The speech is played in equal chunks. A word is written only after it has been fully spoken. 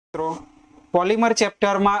મિત્રો પોલિમર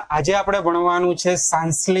ચેપ્ટરમાં આજે આપણે ભણવાનું છે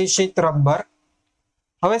સંશ્લેષિત રબર।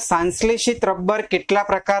 હવે સંશ્લેષિત રબર કેટલા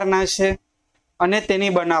પ્રકારના છે અને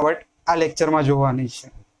તેની બનાવટ આ લેક્ચરમાં જોવાની છે।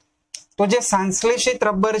 તો જે સંશ્લેષિત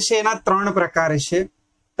રબર છે એના ત્રણ પ્રકાર છે।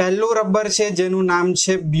 પહેલું રબર છે જેનું નામ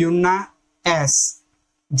છે બ્યુના એસ,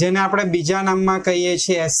 જેને આપણે બીજા નામમાં કહીએ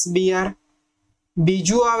છીએ SBR।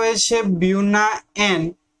 બીજું આવે છે બ્યુના એન,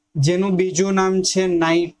 જેનું બીજું નામ છે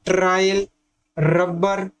નાઇટ્રાઇલ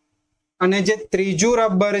રબર। અને જે ત્રીજું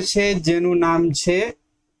રબર છે જેનું નામ છે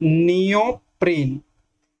નિયોપ્રીન।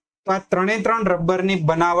 તો આ ત્રણે ત્રણ રબરની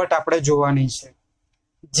બનાવટ આપણે જોવાની છે,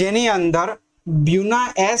 જેની અંદર બ્યુના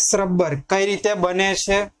એસ રબર કઈ રીતે બને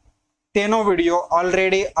છે તેનો વિડીયો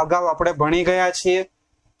ઓલરેડી અગાઉ આપણે ભણી ગયા છીએ।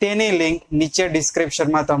 તેની લિંક નીચે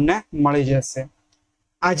ડિસ્ક્રિપ્શનમાં તમને મળી જશે।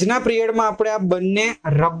 આજના પિરિયડમાં આપણે આ બંને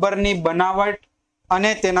રબરની બનાવટ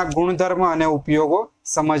અને તેના ગુણધર્મ અને ઉપયોગો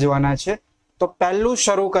સમજવાના છે। તો પહેલું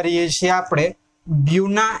શરૂ કરીએ છીએ આપણે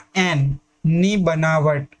બ્યુના એન ની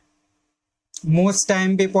બનાવટ। મોસ્ટ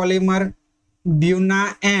આઈએમપી પોલિમર બ્યુના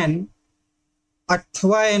એન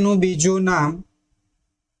અથવા એનું બીજું નામ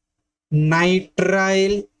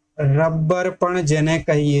નાઇટ્રાઇલ રબર પણ જેને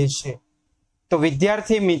કહીએ છીએ। તો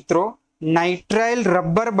વિદ્યાર્થી મિત્રો, નાઇટ્રાઇલ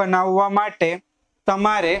રબર બનાવવા માટે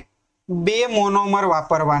તમારે બે મોનોમર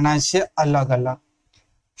વાપરવાના છે અલગ અલગ।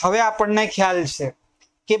 હવે આપણને ખ્યાલ છે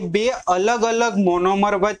કે બે અલગ અલગ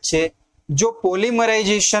મોનોમર વચ્ચે જો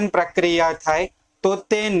પોલિમરાઇઝેશન પ્રક્રિયા થાય તો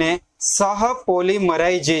તેને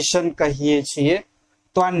સહપોલિમરાઇઝેશન કહીએ છીએ।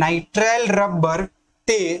 તો આ નાઇટ્રાઇલ રબર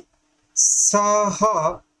તે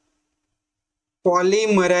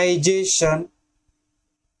સહપોલિમરાઇઝેશન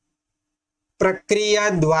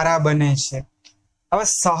પ્રક્રિયા દ્વારા બને છે। હવે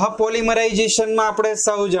સહપોલિમરાઇઝેશનમાં આપણે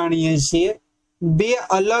સૌ જાણીએ છીએ બે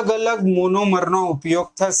અલગ અલગ મોનોમરનો ઉપયોગ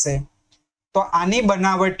થશે। તો આની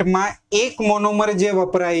બનાવટમાં એક મોનોમર જે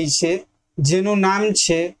વપરાય છે જેનું નામ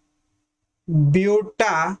છે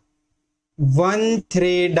બ્યુટા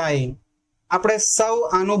 1,3-ડાઇન। આપણે સૌ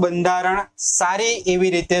આનું બંધારણ સારી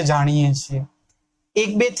એવી રીતે જાણીએ છીએ।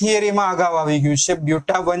 એક બે થિયરીમાં અગાઉ આવી ગયું છે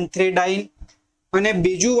બ્યુટા 1,3-ડાઇન, અને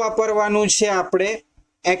બીજું વાપરવાનું છે આપણે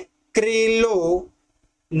એક્રિલો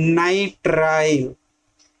નાઇટ્રાઇલ।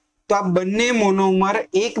 તો આ બંને મોનોમર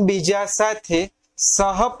એકબીજા સાથે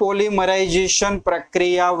સહપોલિમરાઇઝેશન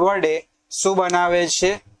પ્રક્રિયા વડે શું બનાવે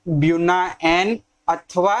છે? બ્યુના એન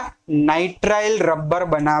અથવા નાઇટ્રાઇલ રબર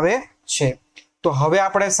બનાવે છે। તો હવે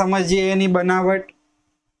આપણે સમજીએ એની બનાવટ।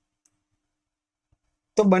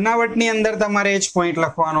 તો બનાવટની અંદર તમારે જ પોઈન્ટ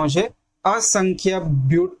લખવાનો છે, અસંખ્ય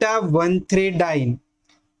બ્યુટા 1,3-ડાઇન।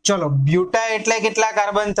 ચલો, બ્યુટા એટલે કેટલા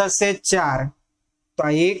કાર્બન થશે? 4। તો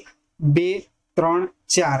 1 2 3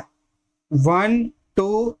 4, 1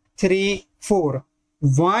 2 3 4,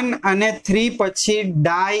 1 અને 3 પછી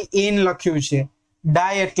ડાઈ ઇન લખ્યું છે।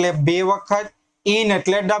 ડાઈ એટલે બે વખત, ઇન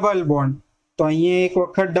એટલે ડબલ બોન્ડ। તો અહીંયા એક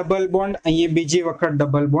વખત ડબલ બોન્ડ, અહીંયા બીજી વખત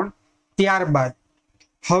ડબલ બોન્ડ। ત્યારબાદ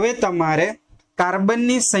હવે તમારે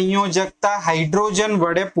કાર્બનની સંયોજકતા હાઇડ્રોજન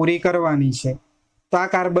વડે પૂરી કરવાની છે। તો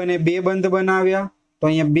આ કાર્બને બે બંધ બનાવ્યા, તો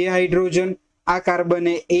અહીંયા બે હાઇડ્રોજન, આ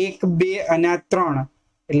કાર્બને 1 2 અને આ 3,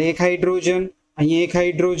 એટલે એક હાઇડ્રોજન, અહીંયા એક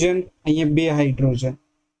હાઇડ્રોજન, અહીંયા બે હાઇડ્રોજન।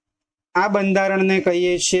 આ બંધારણને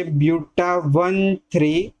કહીએ છીએ બ્યુટા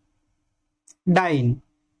 1,3-ડાઇન।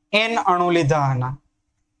 એન અણુ લીધા આના,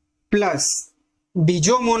 પ્લસ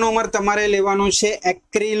બીજો મોનોમર તમારે લેવાનું છે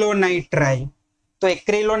એક્રિલોનાઇટ્રાઇલ। તો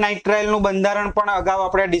એક્રિલોનાઇટ્રાઇલ નું બંધારણ પણ અગાઉ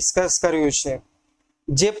આપણે ડિસ્કસ કર્યું છે।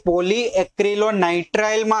 જે પોલી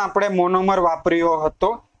એક્રિલોનાઇટ્રાઇલમાં આપણે મોનોમર વાપર્યો હતો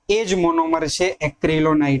એ જ મોનોમર છે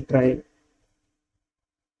એક્રિલોનાઇટ્રાઇલ।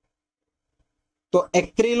 તો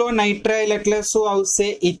એક્રિલોનાઇટ્રાઇલ એટલે શું આવશે?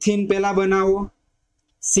 ઇથિન પેલા બનાવો,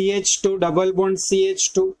 CH2 ડબલ બોન્ડ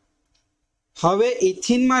CH2। હવે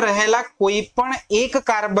ઇથિનમાં રહેલા કોઈ પણ એક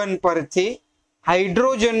કાર્બન પરથી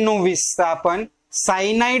હાઇડ્રોજનનું વિસ્થાપન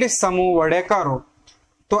સાયનાઇડ સમૂહ વડે કરો।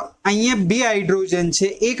 તો અહીંયા બે હાઇડ્રોજન છે,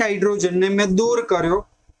 એક હાઇડ્રોજનને મેં દૂર કર્યો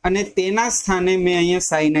અને તેના સ્થાને મેં અહીંયા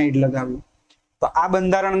સાયનાઇડ લગાવ્યું। તો આ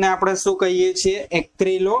બંધારણને આપણે શું કહીએ છીએ?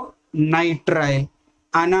 એક્રિલોનાઇટ્રાઇલ।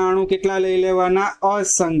 આના અણુ કેટલા લઈ લેવાના?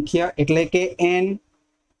 અસંખ્ય, એટલે કે N।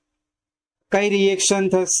 કઈ રિએક્શન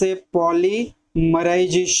થશે?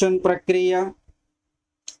 પોલિમરાઇઝેશન પ્રક્રિયા,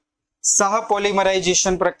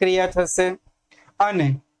 સહપોલિમરાઇઝેશન પ્રક્રિયા થશે। અને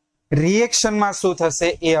રિએક્શનમાં શું થશે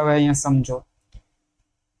એ હવે અહીંયા સમજો।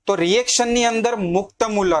 તો રિએક્શનની અંદર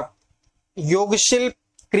મુક્તમૂલક યોગશીલ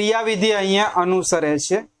ક્રિયાવિધિ અહીંયા અનુસરે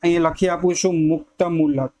છે। અહીંયા લખી આપું છું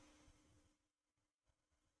મુક્તમૂલક।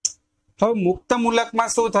 હવે મુક્તમૂલકમાં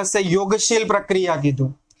શું થશે? યોગશીલ પ્રક્રિયા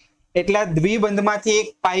કીધું એટલે આ દ્વિબંધમાંથી એક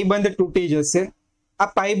પાઈબંધ તૂટી જશે। આ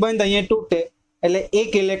પાઈબંધ અહીંયા તૂટે એટલે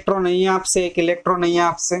એક ઇલેક્ટ્રોન અહીંયા આપશે, એક ઇલેક્ટ્રોન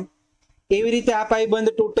અહીંયા આપશે. એવી રીતે આ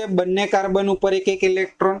પાઈબંધ તૂટે, બંને કાર્બન ઉપર એક એક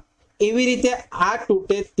ઇલેક્ટ્રોન. એવી રીતે આ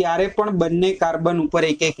તૂટે ત્યારે પણ બંને કાર્બન ઉપર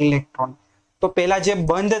એક એક ઇલેક્ટ્રોન. તો પેલા જે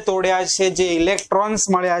બંધ તોડ્યા છે, જે ઇલેક્ટ્રોન્સ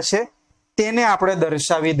મળ્યા છે, તેને આપણે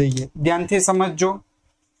દર્શાવી દઈએ. ધ્યાનથી સમજજો.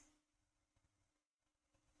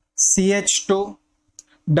 CH2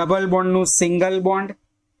 double બોન્ડનું single bond,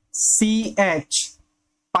 CH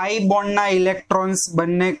પાઈ બોન્ડના ઇલેક્ટ્રોન્સ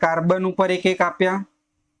બંને કાર્બન ઉપર એક એક આપ્યા.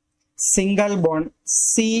 Single bond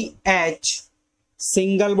CH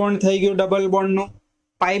single bond થઈ ગયું ડબલ બોન્ડનું.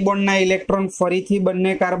 પાઈ બોન્ડના ઇલેક્ટ્રોન ફરીથી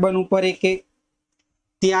બંને કાર્બન ઉપર એક એક.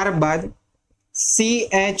 ત્યારબાદ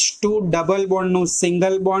CH2 double બોન્ડનું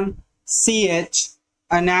single bond CH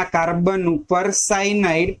અને આ કાર્બન ઉપર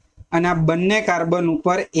સાયનાઇડ અને આ બંને કાર્બન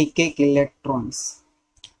ઉપર એક એક ઇલેક્ટ્રોન્સ.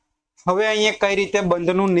 હવે અહીંયા કઈ રીતે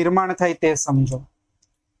બંધનું નિર્માણ થાય તે સમજો.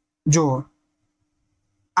 જુઓ,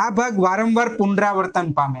 આ ભાગ વારંવાર પુનરાવર્તન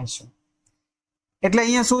પામે છે. એટલે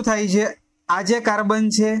અહીંયા શું થાય છે, આ જે કાર્બન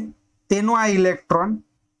છે તેનો આ ઇલેક્ટ્રોન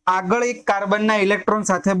આગળ એક કાર્બનના ઇલેક્ટ્રોન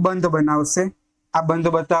સાથે બંધ બનાવશે. આ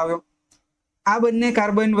બંધ બતાવ્યો. આ બંને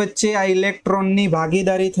કાર્બન વચ્ચે આ ઇલેક્ટ્રોનની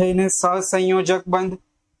ભાગીદારી થઈને સહસંયોજક બંધ.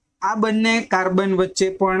 આ બંને કાર્બન વચ્ચે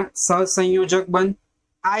પણ સહસંયોજક બંધ.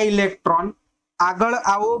 આ ઇલેક્ટ્રોન આગળ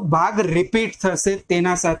આવો ભાગ રિપીટ થશે,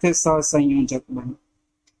 તેના સાથે સહસંયોજક બંધ.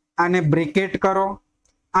 આને બ્રેકેટ કરો,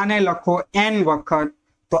 આને લખો n વખત.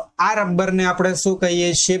 તો આ રબરને આપણે શું કહીએ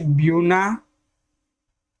છીએ, બ્યુના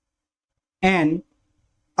n,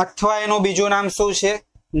 અથવા એનું બીજું નામ શું છે,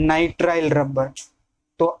 નાઇટ્રાઇલ રબર.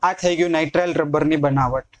 તો આ થઈ ગયું નાઇટ્રાઇલ રબરની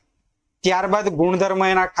બનાવટ. ત્યારબાદ ગુણધર્મ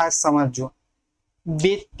એના ખાસ સમજજો.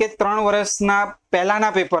 2 કે 3 વર્ષના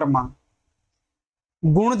પહેલાના પેપરમાં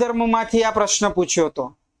ગુણધર્મમાંથી આ પ્રશ્ન પૂછ્યો હતો.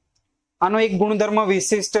 આનો એક ગુણધર્મ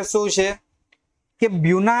વિશિષ્ટ શું છે કે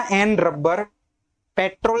બ્યુના n રબર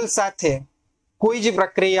પેટ્રોલ સાથે કોઈ જ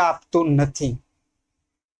પ્રક્રિયા આપતું નથી.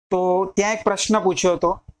 તો ત્યાં એક પ્રશ્ન પૂછ્યો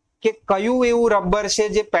હતો કે કયું એવું રબર છે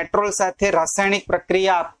જે પેટ્રોલ સાથે રાસાયણિક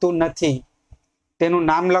પ્રક્રિયા આપતું નથી, તેનું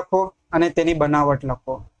નામ લખો અને તેની બનાવટ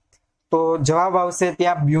લખો. તો જવાબ આવશે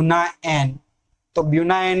ત્યાં બ્યુના n. તો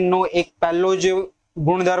બ્યુના n નો એક પહેલો જ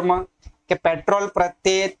ગુણધર્મ કે પેટ્રોલ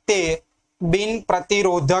પ્રત્યે તે બિન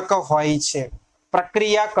પ્રતિરોધક હોય છે,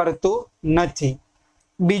 પ્રક્રિયા કરતું નથી.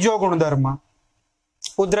 બીજો ગુણધર્મ,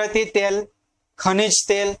 કુદરતી તેલ, ખનિજ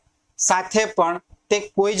તેલ સાથે પણ તે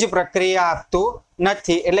કોઈ જ પ્રક્રિયા આપતું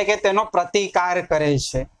નથી, એટલે કે તેનો પ્રતિકાર કરે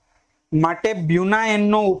છે. માટે બ્યુના n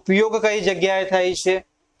નો ઉપયોગ કઈ જગ્યાએ થાય છે,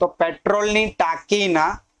 તો પેટ્રોલની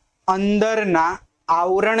ટાંકીના અંદરના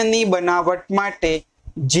આવરણની બનાવટ માટે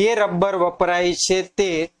જે રબર વપરાય છે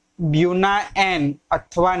તે બ્યુના n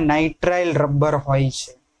અથવા નાઇટ્રાઇલ રબર હોય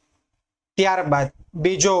છે. ત્યારબાદ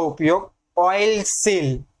બીજો ઉપયોગ, ઓઇલ સીલ,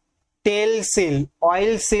 તેલ સીલ.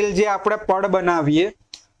 ઓઇલ સીલ જે આપણે પડ બનાવીએ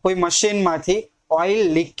કોઈ મશીનમાંથી, ઓઇલ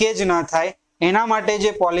લીકેજ ન થાય એના માટે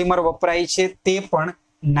જે પોલિમર વપરાય છે તે પણ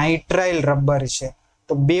નાઇટ્રાઇલ રબર છે.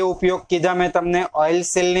 તો બે ઉપયોગ કીધા મેં તમને, ઓઇલ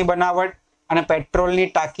સીલની બનાવટ અને પેટ્રોલની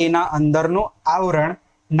ટાંકીના અંદરનું આવરણ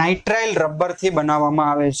નાઇટ્રાઇલ રબરથી બનાવવામાં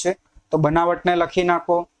આવે છે. તો બનાવટને લખી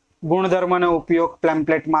નાખો. ગુણધર્મનો ઉપયોગ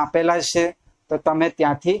પેમ્પલેટમાં આપેલા છે, તો તમે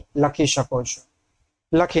ત્યાંથી લખી શકો છો.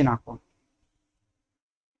 લખી નાખો.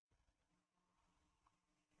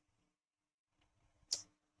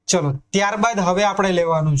 ચલો, ત્યારબાદ હવે આપણે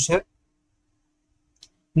લેવાનું છે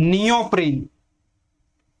નિયોપ્રીન.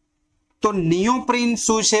 તો નિયોપ્રીન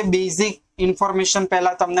શું છે, બેઝિક ઇન્ફોર્મેશન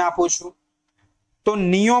પહેલા તમને આપું છું. તો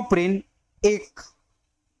નિયોપ્રીન એક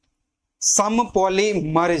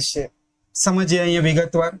સમપોલીમર છે. સમજીએ અહીંયા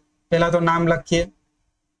વિગતવાર. પહેલા તો નામ લખીએ,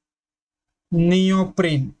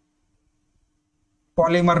 નિયોપ્રીન.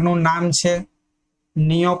 પોલિમરનું નામ છે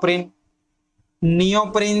નિયોપ્રીન.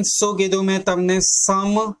 નિયોપ્રીન શું કીધું મેં તમને,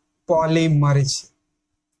 સમપોલીમર છે.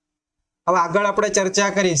 હવે આગળ આપણે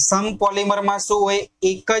ચર્ચા કરી, સમપોલીમરમાં શું હોય,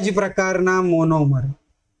 એક જ પ્રકારના મોનોમર.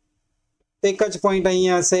 એક જ પોઈન્ટ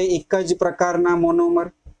અહીંયા હશે, એક જ પ્રકારના મોનોમર.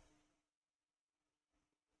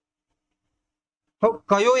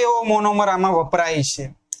 કયો એવો મોનોમર આમાં વપરાય છે,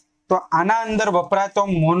 તો આના અંદર વપરાતો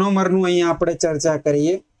મોનોમરનું અહીંયા આપણે ચર્ચા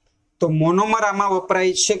કરીએ. તો મોનોમર આમાં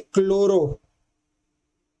વપરાય છે ક્લોરોપ્રીન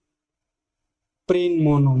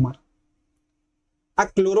મોનોમર. આ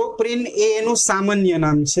ક્લોરોપ્રીન એ એનું સામાન્ય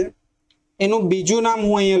નામ છે. એનું બીજું નામ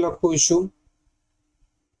હું અહીંયા લખું છું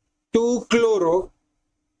 2-ક્લોરો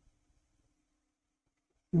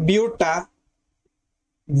બ્યુટા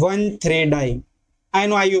 1,3-ડાઈ. આ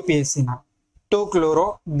એનું IUPAC નામ, 2-ક્લોરો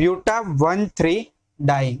બ્યુટા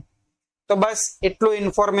 1,3-ડાઈ. તો બસ એટલું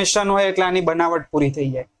ઇન્ફોર્મેશન હોય એટલે આની બનાવટ પૂરી થઈ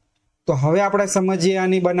જાય. તો હવે આપણે સમજીએ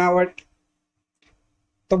આની બનાવટ.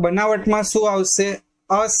 તો બનાવટમાં શું આવશે,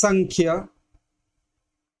 અસંખ્ય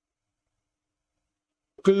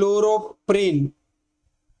ક્લોરોપ્રીન,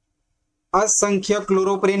 અસંખ્ય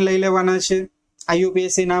ક્લોરોપ્રીન લઈ લેવાના છે.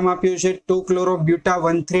 આઈયુપીએસસી નામ આપ્યું છે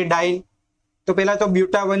 2-chloro-buta-1,3-diene. તો પહેલા તો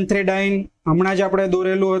buta-1,3-diene હમણાં જ આપણે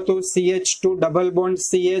દોરેલું હતું, CH2 double bond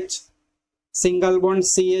CH, single bond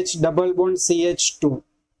CH, double bond CH2.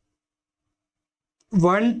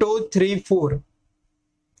 1 2 3 4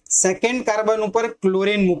 second carbon ઉપર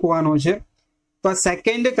ક્લોરીન મૂકવાનો છે. તો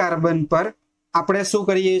સેકન્ડ કાર્બન પર આપણે શું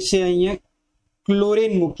કરીએ છીએ, અહીંયા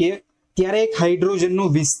ક્લોરીન મૂકીએ ત્યારે એક હાઇડ્રોજનનું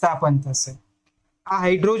વિસ્થાપન થશે. આ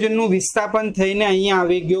હાઇડ્રોજનનું વિસ્થાપન થઈને અહીંયા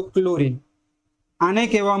આવી ગયો ક્લોરીન. આને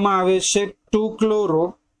કહેવામાં આવે છે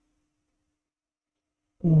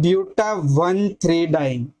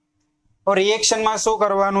 2-chloro-buta-1,3-diene. રિએક્શનમાં શું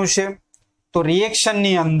કરવાનું છે, તો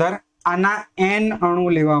રિએક્શનની અંદર આના N અણુ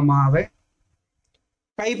લેવામાં આવે.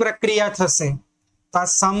 કઈ પ્રક્રિયા થશે, તો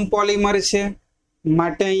આ સમ પોલિમર છે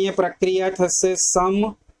માટે અહીંયા પ્રક્રિયા થશે સમ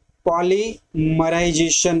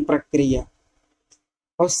પોલિમરાઇઝેશન પ્રક્રિયા.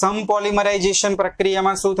 હવે સમ પોલિમરાઇઝેશન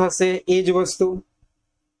પ્રક્રિયામાં શું થશે, એ જ વસ્તુ,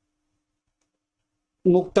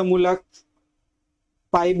 મુક્ત મૂલક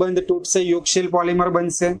પાઈબંધ તૂટશે, યોગશીલ પોલિમર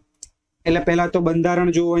બનશે. એટલે પહેલા તો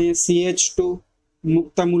બંધારણ જુઓ, અહીંયા CH2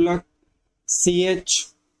 મુક્ત મૂલક,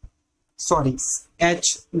 H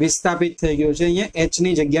વિસ્થાપિત થઈ ગયો છે, અહીંયા H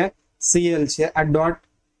ની જગ્યાએ Cl છે, આ ડોટ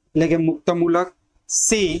એટલે કે મુક્ત મૂલક,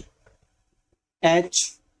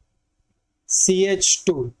 CH2,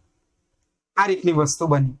 આ રીતની વસ્તુ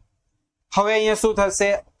બની. હવે અહીંયા શું થશે,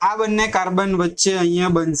 આ બંને કાર્બન વચ્ચે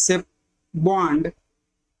અહીંયા બનશે બોન્ડ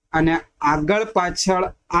અને આગળ પાછળ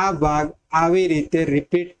આ ભાગ આવી રીતે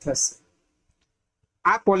રિપીટ થશે.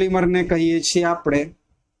 આ પોલિમરને કહીએ છીએ આપણે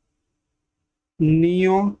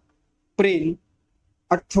નિયોપ્રીન,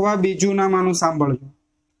 અથવા બીજું નામ આનું સાંભળજો,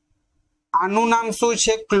 આનું નામ શું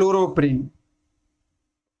છે, ક્લોરોપ્રીન.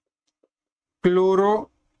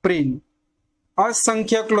 ક્લોરોપ્રીન,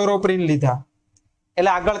 અસંખ્ય ક્લોરોપ્રીન લીધા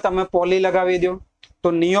એટલે આગળ તમે પોલી લગાવી દો. તો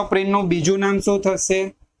નિયોપ્રીનનું બીજું નામ શું થશે,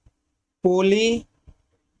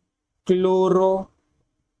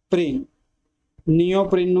 પોલીક્લોરોપ્રીન.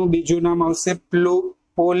 નિયોપ્રીનનું બીજું નામ આવશે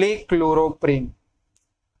પોલીક્લોરોપ્રીન.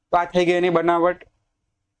 તો આ થઈ ગઈ એની બનાવટ.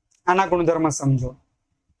 આના ગુણધર્મ સમજો.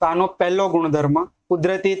 તો આનો પહેલો ગુણધર્મ,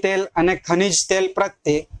 કુદરતી તેલ અને ખનિજ તેલ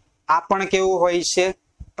પ્રત્યે આ પણ કેવું હોય છે,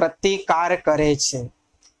 પ્રતિકાર કરે છે,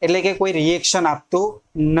 એટલે કે કોઈ રિએક્શન આપતું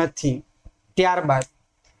નથી. ત્યારબાદ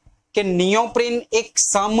કે નિયોપ્રીન એક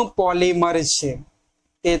સમ પોલિમર છે,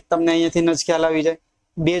 એ તમને અહીંયાથી જ ખ્યાલ આવી જાય.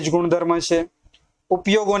 બે જ ગુણધર્મ છે.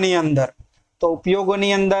 ઉપયોગોની અંદર, તો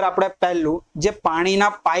ઉપયોગોની અંદર આપણે પહેલું જે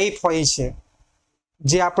પાણીના પાઇપ હોય છે,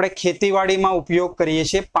 જે આપણે ખેતીવાડીમાં ઉપયોગ કરીએ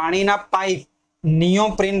છીએ, પાણીના પાઇપ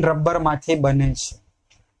નિયોપ્રીન રબરમાંથી બને છે.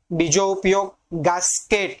 બીજો ઉપયોગ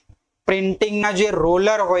ગાસ્કેટ, પ્રિન્ટિંગના જે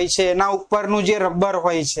રોલર હોય છે એના ઉપરનું જે રબર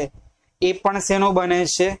હોય છે એ પણ શેનું બને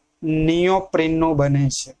છે, નિયોપ્રીનનું બને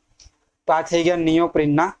છે. તો આ થઈ ગયા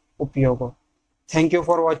નિયોપ્રીનના ઉપયોગો. Thank you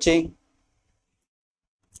for watching.